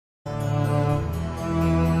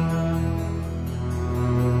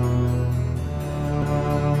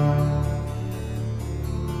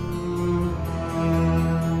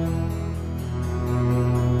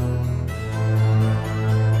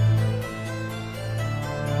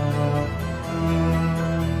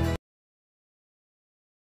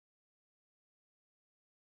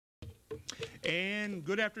And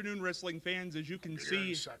good afternoon, wrestling fans. As you can see,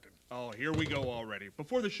 in a second. Oh, here we go already.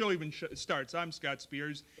 Before the show even starts, I'm Scott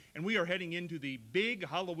Spears, and we are heading into the big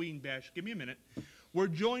Halloween bash. Give me a minute. We're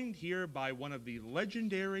joined here by one of the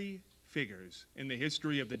legendary figures in the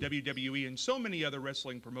history of the WWE and so many other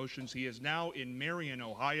wrestling promotions. He is now in Marion,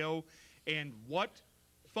 Ohio, and what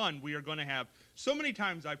fun we are going to have. So many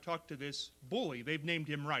times I've talked to this bully, they've named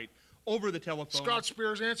him right, over the telephone. Scott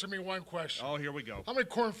Spears, answer me one question. Oh, here we go. How many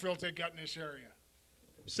cornfields they got in this area?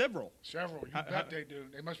 Several. Several. You bet they do.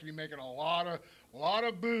 They must be making a lot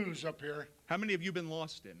of booze up here. How many have you been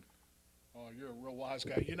lost in? Oh, you're a real wise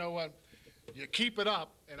guy. You know what? You keep it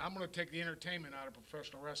up, and I'm going to take the entertainment out of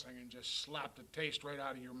professional wrestling and just slap the taste right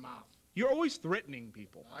out of your mouth. You're always threatening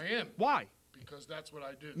people. I am. Why? Because that's what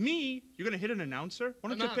I do. Me? You're going to hit an announcer? Why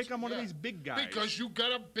don't you pick on one of these big guys? Because you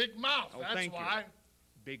got a big mouth. Oh, that's why. You.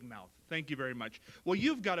 Big mouth. Thank you very much. Well,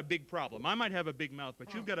 you've got a big problem. I might have a big mouth,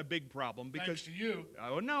 but you've got a big problem because... Thanks to you.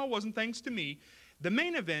 Oh, no, it wasn't thanks to me. The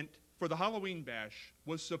main event for the Halloween Bash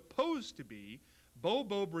was supposed to be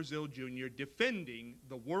Bobo Brazil Jr. defending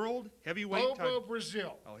the World Heavyweight title. Bobo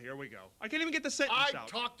Brazil. Oh, here we go. I can't even get the sentence out. I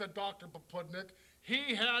talked to Dr. Popudnik.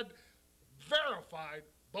 He had verified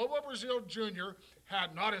Bobo Brazil Jr.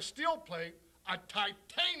 had not a steel plate, a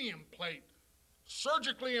titanium plate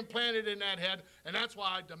surgically implanted in that head, and that's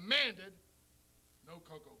why I demanded no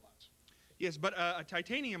cocoa butts. Yes, but a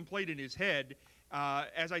titanium plate in his head,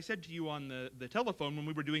 as I said to you on the telephone when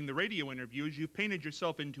we were doing the radio interviews, you've painted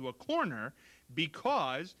yourself into a corner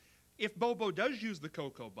because if Bobo does use the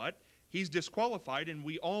cocoa butt, he's disqualified, and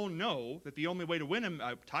we all know that the only way to win him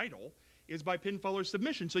a title is by pinfall or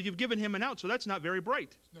submission. So you've given him an out, so that's not very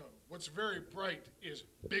bright. No, what's very bright is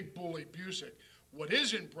Big Bully Busick. What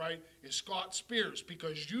isn't bright is Scott Spears,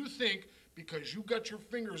 because you think, because you got your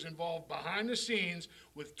fingers involved behind the scenes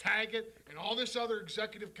with Taggett and all this other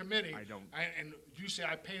executive committee. I don't. And you say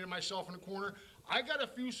I painted myself in a corner. I got a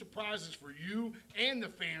few surprises for you and the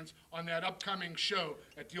fans on that upcoming show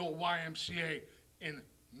at the old YMCA in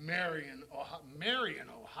Marion,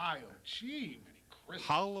 Ohio. Gee,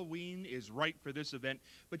 Halloween is right for this event.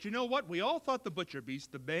 But you know what? We all thought the Butcher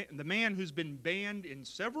Beast, the man who's been banned in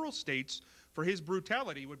several states for his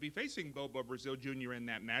brutality, would be facing Bobo Brazil Jr. in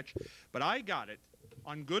that match. But I got it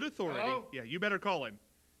on good authority. Hello? Yeah, you better call him.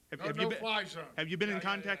 Fly zone. Have you been in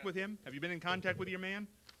contact with him? Have you been in contact with your man?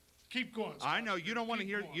 Keep going, Scott. I know you don't want to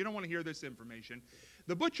hear. You don't want to hear this information.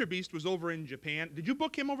 The Butcher Beast was over in Japan. Did you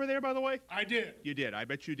book him over there, by the way? I did. You did. I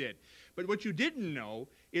bet you did. But what you didn't know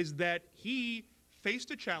is that he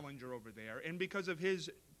faced a challenger over there, and because of his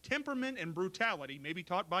temperament and brutality, maybe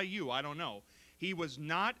taught by you, I don't know, he was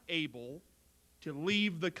not able to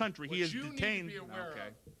leave the country. What he is you detained. Need to be aware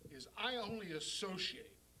of is I only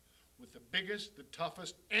associate with the biggest, the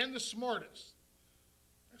toughest, and the smartest.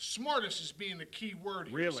 Smartest is being the key word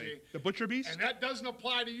here. Really? See? The Butcher Beast? And that doesn't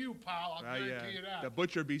apply to you, pal. I'll guarantee you that. The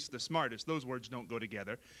Butcher Beast, the smartest. Those words don't go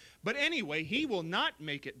together. But anyway, he will not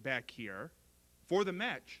make it back here for the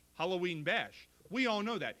match, Halloween Bash. We all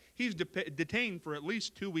know that. He's detained for at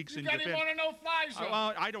least 2 weeks in Japan. You got him on a no-fly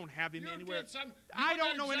zone. I don't have him anywhere. I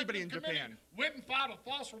don't know anybody in Japan. Went and filed a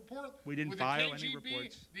false report. We didn't file any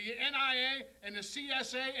reports. The NIA and the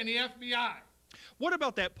CSA and the FBI. What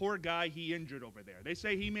about that poor guy he injured over there? They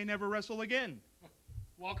say he may never wrestle again.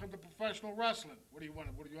 Welcome to professional wrestling. What do you want?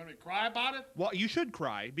 What do you want me to cry about it? Well, you should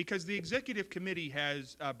cry because the executive committee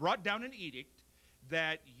has brought down an edict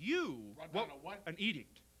that you... Brought down a what? An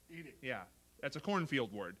edict. Edict. Yeah. That's a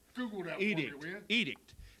cornfield word. Google that edict. For me, will you?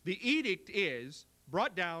 Edict. The edict is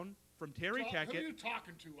brought down from Terry Tackett. Who are you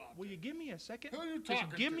talking to out there? Will you give me a second? Who are you talking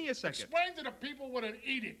Just give to? me a second. Explain to the people what an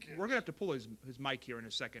edict is. We're going to have to pull his mic here in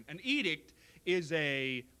a second. An edict is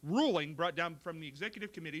a ruling brought down from the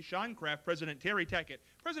executive committee, Sean Kraft, President Terry Tackett.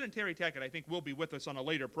 President Terry Tackett, I think, will be with us on a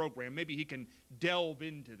later program. Maybe he can delve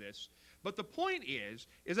into this. But the point is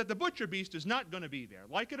that the Butcher Beast is not going to be there.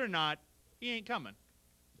 Like it or not, he ain't coming.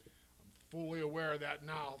 Fully aware of that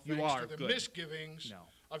now, you thanks are, to the good. misgivings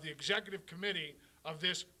of the executive committee of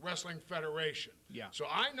this wrestling federation. Yeah. So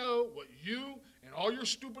I know what you and all your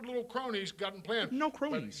stupid little cronies got in plan. No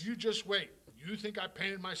cronies. But you just wait. You think I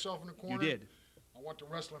painted myself in a corner? You did. I want the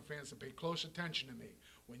wrestling fans to pay close attention to me.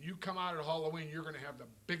 When you come out at Halloween, you're going to have the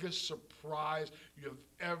biggest surprise you've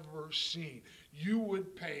ever seen. You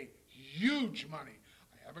would pay huge money.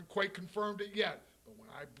 I haven't quite confirmed it yet, but when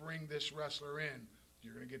I bring this wrestler in,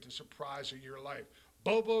 you're going to get the surprise of your life.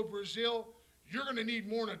 Bobo Brazil, you're going to need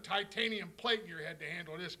more than a titanium plate in your head to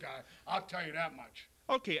handle this guy. I'll tell you that much.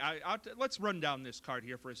 Okay, let's run down this card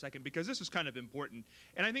here for a second because this is kind of important,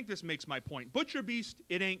 and I think this makes my point. Butcher Beast,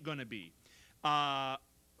 it ain't going to be.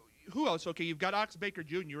 who else? Okay, you've got Ox Baker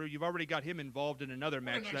Jr. You've already got him involved in another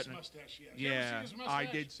match. What a nice mustache he has. You Yeah, ever seen his mustache?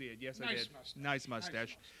 I did see it. Yes, I Nice did. mustache. Nice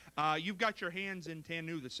mustache. Nice You've got your hands in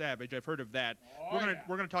Tanu the Savage. I've heard of that. Oh,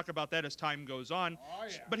 We're gonna talk about that as time goes on. Oh,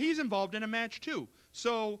 yeah. But he's involved in a match too.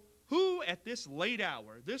 So who at this late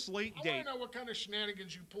hour, this late I date? want to know what kind of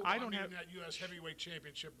shenanigans you pulled I on don't me have- in that U.S. Heavyweight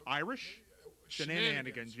Championship. Irish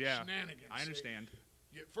shenanigans. Yeah, Shenanigans. I understand.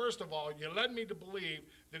 First of all, you led me to believe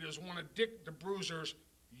that it was one of Dick the Bruiser's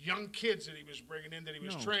young kids that he was bringing in, that he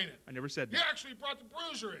was No, training. I never said You that. actually brought the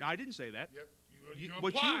Bruiser in. No, I didn't say that. Yep. You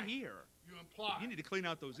What you imply. hear? You imply. You need to clean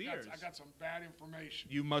out those ears. I got some bad information.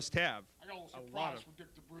 You must have. I got a little a lot surprise of- for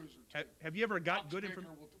Dick the Bruiser, too. Have you ever got Ox good Baker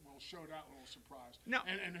information? will show that little surprise. No.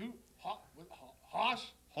 And who?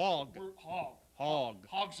 Hoss? Hog. Hog. Hog.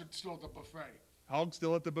 Hog's still at the buffet. Hog's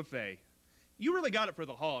still at the buffet. You really got it for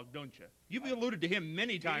the hog, don't you? You've alluded to him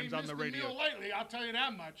many times on the He radio. missed the meal lately, I'll tell you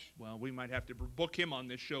that much. Well, we might have to book him on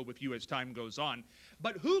this show with you as time goes on.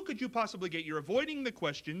 But who could you possibly get? You're avoiding the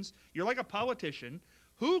questions. You're like a politician.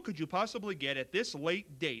 Who could you possibly get at this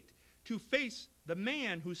late date to face the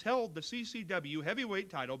man who's held the CCW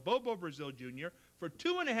heavyweight title, Bobo Brazil Jr., for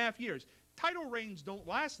 2.5 years? Title reigns don't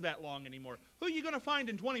last that long anymore. Who are you going to find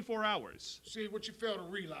in 24 hours? See, what you fail to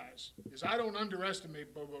realize is I don't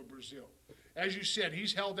underestimate Bobo Brazil. As you said,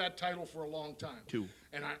 he's held that title for a long time. 2.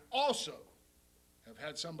 And I also have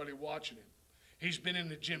had somebody watching him. He's been in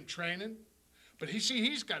the gym training, but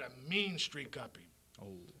he's got a mean streak up him.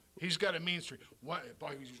 Oh. He's got a mean streak.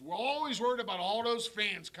 He's always worried about all those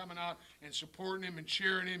fans coming out and supporting him and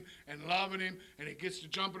cheering him and loving him, and he gets to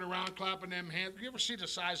jumping around, clapping them hands. You ever see the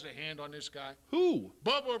size of the hand on this guy? Who?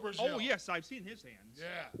 Bobo Brazil. Oh, yes, I've seen his hands. Yeah.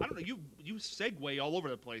 I don't know. You segue all over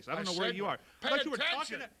the place. I don't I know where you segue. are. Pay I thought you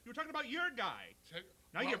attention. were talking about your guy.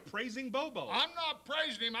 Now Well, you're praising Bobo. I'm not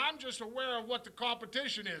praising him. I'm just aware of what the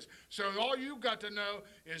competition is. So all you've got to know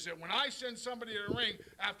is that when I send somebody to the ring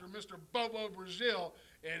after Mr. Bobo Brazil,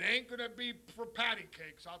 it ain't going to be for patty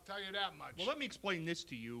cakes. I'll tell you that much. Well, let me explain this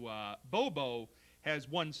to you. Bobo has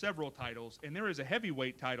won several titles, and there is a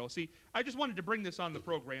heavyweight title. See, I just wanted to bring this on the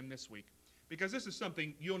program this week because this is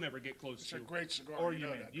something you'll never get close It's to. a great cigar. Or you you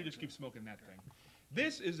know may. that, You don't just keep smoking that thing.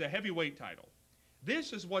 This is a heavyweight title.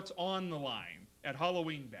 This is what's on the line at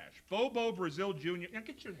Halloween Bash. Bobo Brazil Jr. Now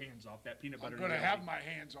get your hands off that peanut butter. I'm going to jelly. have my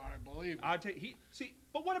hands on it, believe me. I'll tell you,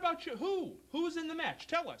 but what about you? Who's in the match?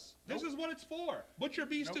 Tell us. This is what it's for. Butcher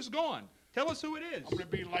Beast is gone. Tell us who it is. I'm going to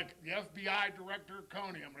be like the FBI Director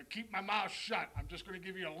Coney. I'm going to keep my mouth shut. I'm just going to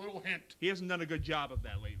give you a little hint. He hasn't done a good job of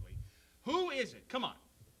that lately. Who is it? Come on.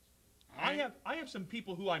 I have some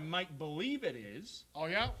people who I might believe it is. Oh,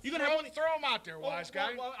 yeah? You gonna have one? Throw them out there, wise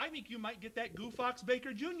guy. Well, I think you might get that Goof Ox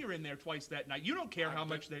Baker Jr. in there twice that night. You don't care how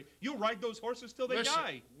much you'll ride those horses till they Listen,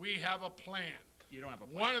 die. we have a plan. You don't have a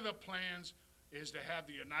plan. One of the plans is to have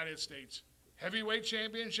the United States Heavyweight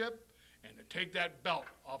Championship and to take that belt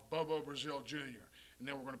off Bobo Brazil Jr. And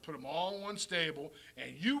then we're going to put them all in one stable,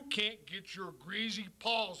 and you can't get your greasy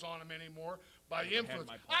paws on them anymore by the influence.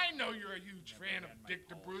 I know you're a huge fan of Dick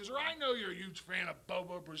the Bruiser. I know you're a huge fan of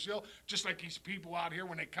Bobo Brazil, just like these people out here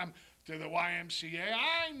when they come to the YMCA.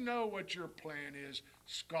 I know what your plan is,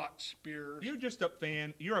 Scott Spears. You're just a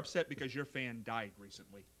fan. You're upset because your fan died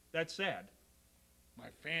recently. That's sad. My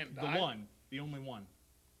fan died. The one. The only one.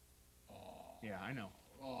 Oh. Yeah, I know.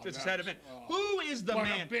 Oh, It's a sad event. Who is the Bada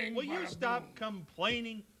man? bing, Will you bada stop boom.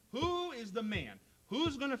 complaining? Who is the man?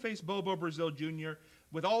 Who's going to face Bobo Brazil Jr.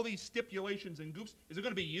 with all these stipulations and goofs? Is it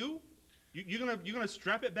going to be you? You gonna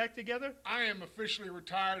strap it back together? I am officially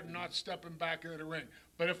retired and not stepping back into the ring.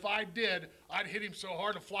 But if I did, I'd hit him so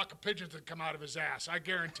hard a flock of pigeons would come out of his ass. I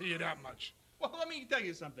guarantee you that much. Well, let me tell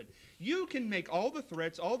you something. You can make all the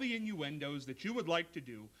threats, all the innuendos that you would like to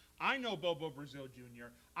do. I know Bobo Brazil Jr.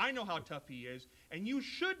 I know how tough he is, and you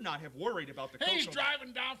should not have worried about the He's Coco-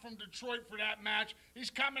 driving down from Detroit for that match. He's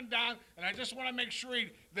coming down, and I just want to make sure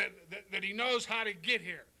that he knows how to get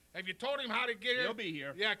here. Have you told him how to get here? He'll be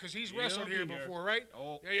here. Yeah, because he's He'll wrestled be here here. before, right?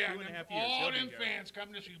 Oh, yeah. 2.5 years. All He'll be them here. fans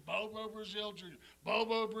coming to see Bobo Brazil Jr.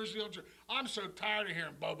 Bobo Brazil Jr. I'm so tired of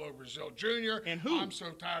hearing Bobo Brazil Jr. And who? I'm so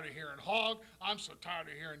tired of hearing Hog. I'm so tired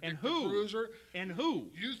of hearing And Dick who? the Bruiser. And who?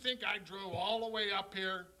 You think I drove all the way up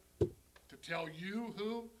here to tell you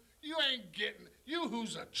who? You ain't getting. You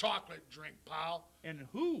who's a chocolate drink, pal. And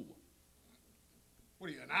who? What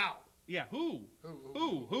are you now? Yeah, who?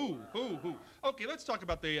 Who? Okay, let's talk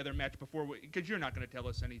about the other match before because you're not going to tell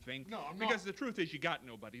us anything. No, I'm Because not. the truth is you got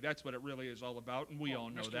nobody. That's what it really is all about, and we all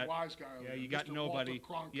know Mr. that. Wise Guy over Yeah, there, you got Mr. nobody.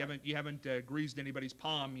 Walter Cronkite. You haven't greased anybody's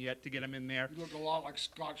palm yet to get him in there. You look a lot like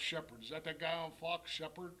Scott Shepard. Is that guy on Fox?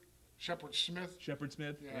 Shepard? Shepard Smith. Shepard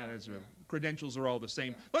Smith? Yeah, that's yeah. Credentials are all the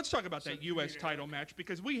same. Yeah. Let's talk about that Except U.S. you need title a- match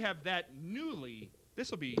because we have that this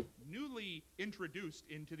will be newly introduced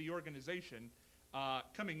into the organization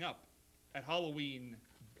coming up at Halloween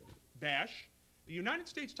Bash. The United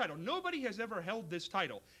States title. Nobody has ever held this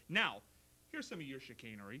title. Now, here's some of your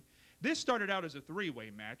chicanery. This started out as a three-way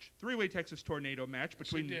match, three-way Texas Tornado match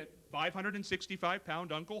between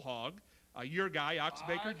 565-pound Uncle Hogg, your guy, Ox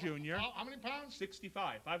Baker Jr. How many pounds?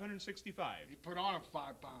 565. He put on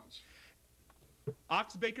 5 pounds.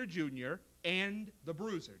 Ox Baker Jr. and the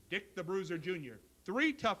Bruiser, Dick the Bruiser Jr.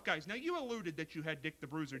 Three tough guys. Now, you alluded that you had Dick the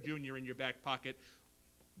Bruiser Jr. in your back pocket.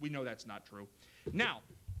 We know that's not true. Now.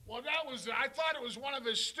 Well, I thought it was one of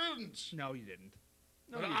his students. No, you didn't.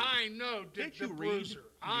 No, But you I know Dick the Did you read? Bruiser. Did you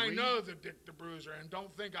I read? know the Dick the Bruiser, and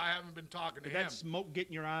don't think I haven't been talking to Did him. that smoke get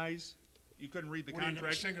in your eyes? You couldn't read the What, are you going to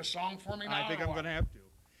contract? sing a song for me now? I think or I'm what? going to have to.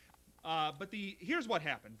 But here's what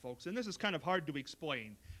happened, folks, and this is kind of hard to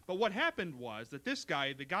explain. But what happened was that this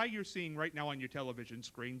guy, the guy you're seeing right now on your television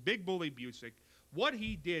screen, Big Bully Busick, what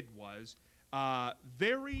he did was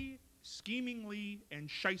very schemingly and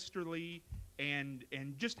shysterly and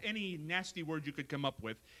just any nasty word you could come up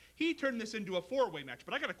with, he turned this into a four-way match.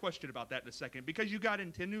 But I got a question about that in a second because you got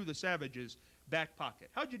into Tanu the Savage's back pocket.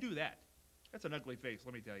 How'd you do that? That's an ugly face,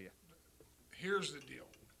 let me tell you. Here's the deal.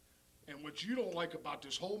 And what you don't like about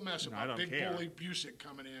this whole mess No, I about don't Big care. Bully Busick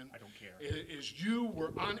coming in I don't care. is you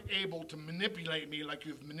were unable to manipulate me like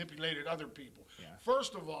you've manipulated other people. Yeah.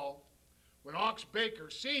 First of all, when Ox Baker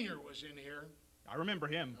Sr. was in here, I remember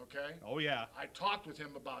him. okay, Oh, yeah. I talked with him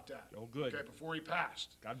about that. Oh, good. Okay, before he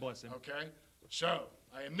passed. God bless him. Okay? So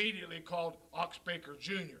I immediately called Ox Baker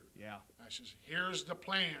Jr. Yeah. I says, here's the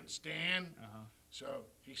plan, Stan. Uh-huh. So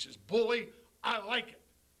he says, Bully, I like it.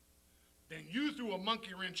 Then you threw a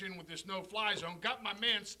monkey wrench in with this no-fly zone, got my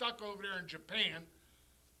man stuck over there in Japan.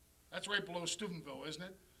 That's right below Steubenville, isn't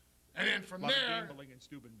it? And then from A lot there, of gambling in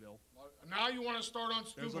Steubenville. now you want to start on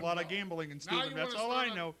Steubenville. There's a lot of gambling in Now you Steubenville. That's wanna all start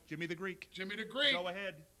I on- know. Jimmy the Greek. Jimmy the Greek, Go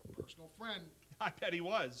ahead. personal friend, I bet he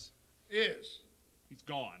was. is. He's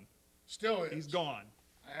gone. Still is. He's gone.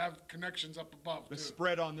 I have connections up above, The too.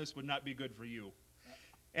 spread on this would not be good for you.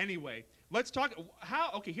 Anyway, let's talk.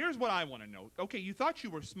 Okay, here's what I want to know. Okay, you thought you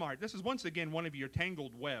were smart. This is once again one of your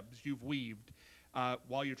tangled webs you've weaved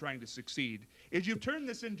while you're trying to succeed. Is you've turned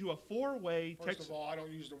this into a four-way. First of all, I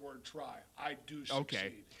don't use the word try. I do succeed.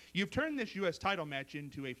 Okay, you've turned this U.S. title match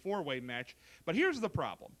into a four-way match. But here's the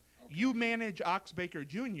problem. You manage Ox Baker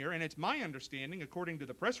Jr., and it's my understanding, according to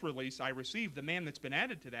the press release I received, the man that's been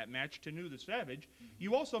added to that match, Tanu the Savage,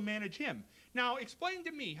 you also manage him. Now, explain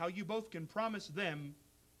to me how you both can promise them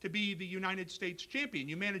to be the United States champion.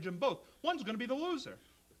 You manage them both. One's going to be the loser.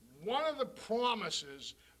 One of the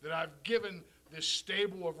promises that I've given this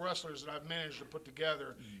stable of wrestlers that I've managed to put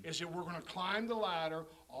together is that we're going to climb the ladder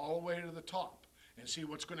all the way to the top. And see,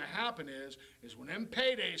 what's going to happen is when them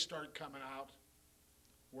paydays start coming out,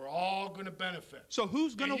 we're all going to benefit. So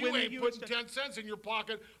who's going to And win you the ain't U.S. putting 10 cents in your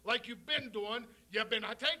pocket like you've been doing. You've been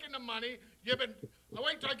taking the money. You've been.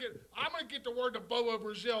 Wait till I'm going to get the word to Bobo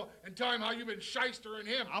Brazil and tell him how you've been shystering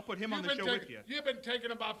him. I'll put him on You've the been show with you. You've been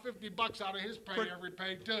taking about $50 out of his pay every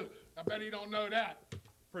pay too. I bet he don't know that.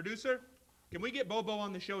 Producer, can we get Bobo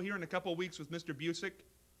on the show here in a couple of weeks with Mr. Busick?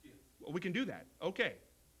 Yeah. Well, we can do that. Okay.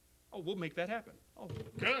 Oh, we'll make that happen. Oh,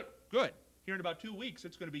 Good. good. Here in about 2 weeks,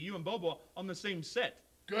 it's going to be you and Bobo on the same set.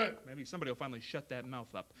 Good. Maybe somebody will finally shut that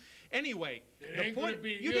mouth up. Anyway, It the ain't gonna point,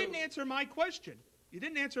 be you you. didn't answer my question. You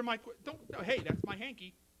didn't answer my question. Don't. Oh, hey, that's my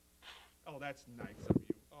hanky. Oh, that's nice of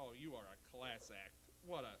you. Oh, you are a class act.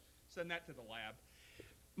 What a. Send that to the lab.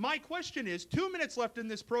 My question is, 2 minutes left in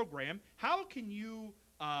this program. How can you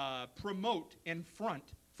promote and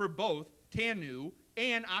front for both Tanu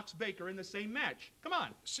and Ox Baker in the same match? Come on.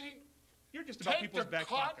 See, You're just about take people's the back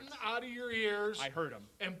cotton pockets. out of your ears I heard him.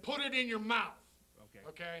 and put it in your mouth. Okay.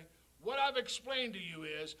 Okay? What I've explained to you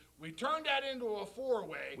is we turned that into a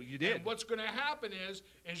four-way. Well, you did. And what's going to happen is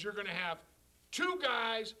you're going to have two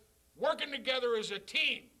guys working together as a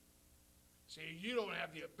team. See, you don't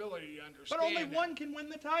have the ability to understand But only that. one can win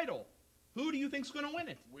the title. Who do you think's going to win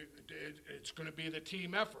it? It's going to be the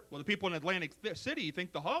team effort. Well, the people in Atlantic City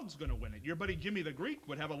think the Hog's going to win it. Your buddy Jimmy the Greek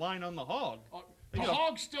would have a line on the Hog. The You know,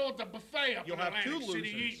 Hog's still at the buffet up You'll in have Atlantic two City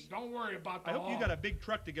losers. eating. Don't worry about the I hope Hog. you got a big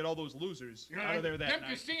truck to get all those losers out of there that them night.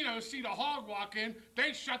 casinos see the Hog walk in,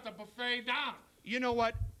 they shut the buffet down. You know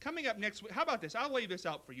what? Coming up next week, how about this? I'll lay this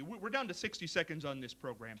out for you. We're down to 60 seconds on this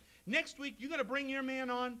program. Next week, you're going to bring your man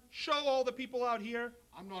on, show all the people out here.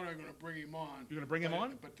 I'm not even going to bring him on. You're going to bring him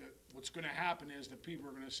on? But what's going to happen is the people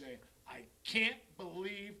are going to say, I can't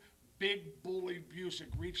believe Big Bully Busick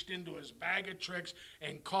reached into his bag of tricks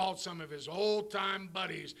and called some of his old-time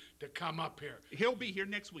buddies to come up here. He'll be here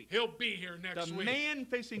next week. He'll be here next The week. man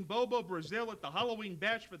facing Bobo Brazil at the Halloween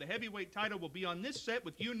Bash for the heavyweight title will be on this set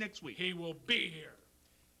with you next week. He will be here.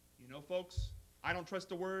 You know, folks, I don't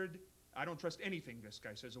trust a word. I don't trust anything this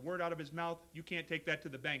guy says. A word out of his mouth, you can't take that to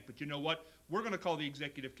the bank. But you know what? We're going to call the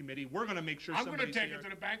executive committee. We're going to make sure I'm going somebody's to take here. it to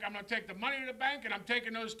the bank. I'm going to take the money to the bank, and I'm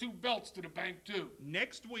taking those 2 belts to the bank, too.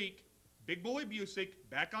 Next week, Big Bully Busick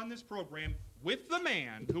back on this program with the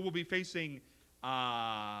man who will be facing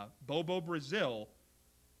Bobo Brazil.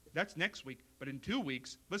 That's next week. But in 2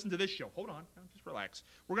 weeks, listen to this show. Hold on. Now, just relax.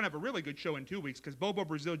 We're going to have a really good show in 2 weeks because Bobo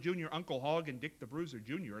Brazil Jr., Uncle Hogg, and Dick the Bruiser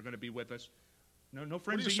Jr. are going to be with us. No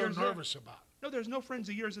friends of yours. What are you so nervous about? No, there's no friends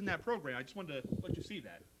of yours in that program. I just wanted to let you see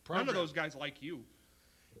that. Program. None of those guys like you.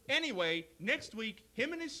 Anyway, next week,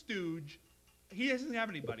 him and his stooge, he doesn't have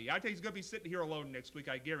anybody. I think he's going to be sitting here alone next week.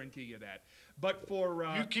 I guarantee you that. But for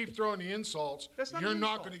you keep throwing the insults. That's not you're an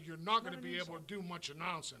not insult. going to. You're not going to Not be an able insult. to do much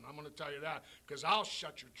announcing. I'm going to tell you that because I'll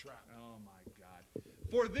shut your trap. Oh my God!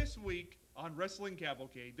 For this week on Wrestling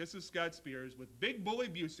Cavalcade, this is Scott Spears with Big Bully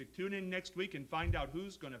Busick. Tune in next week and find out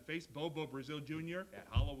who's going to face Bobo Brazil Jr. at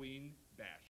Halloween Bash.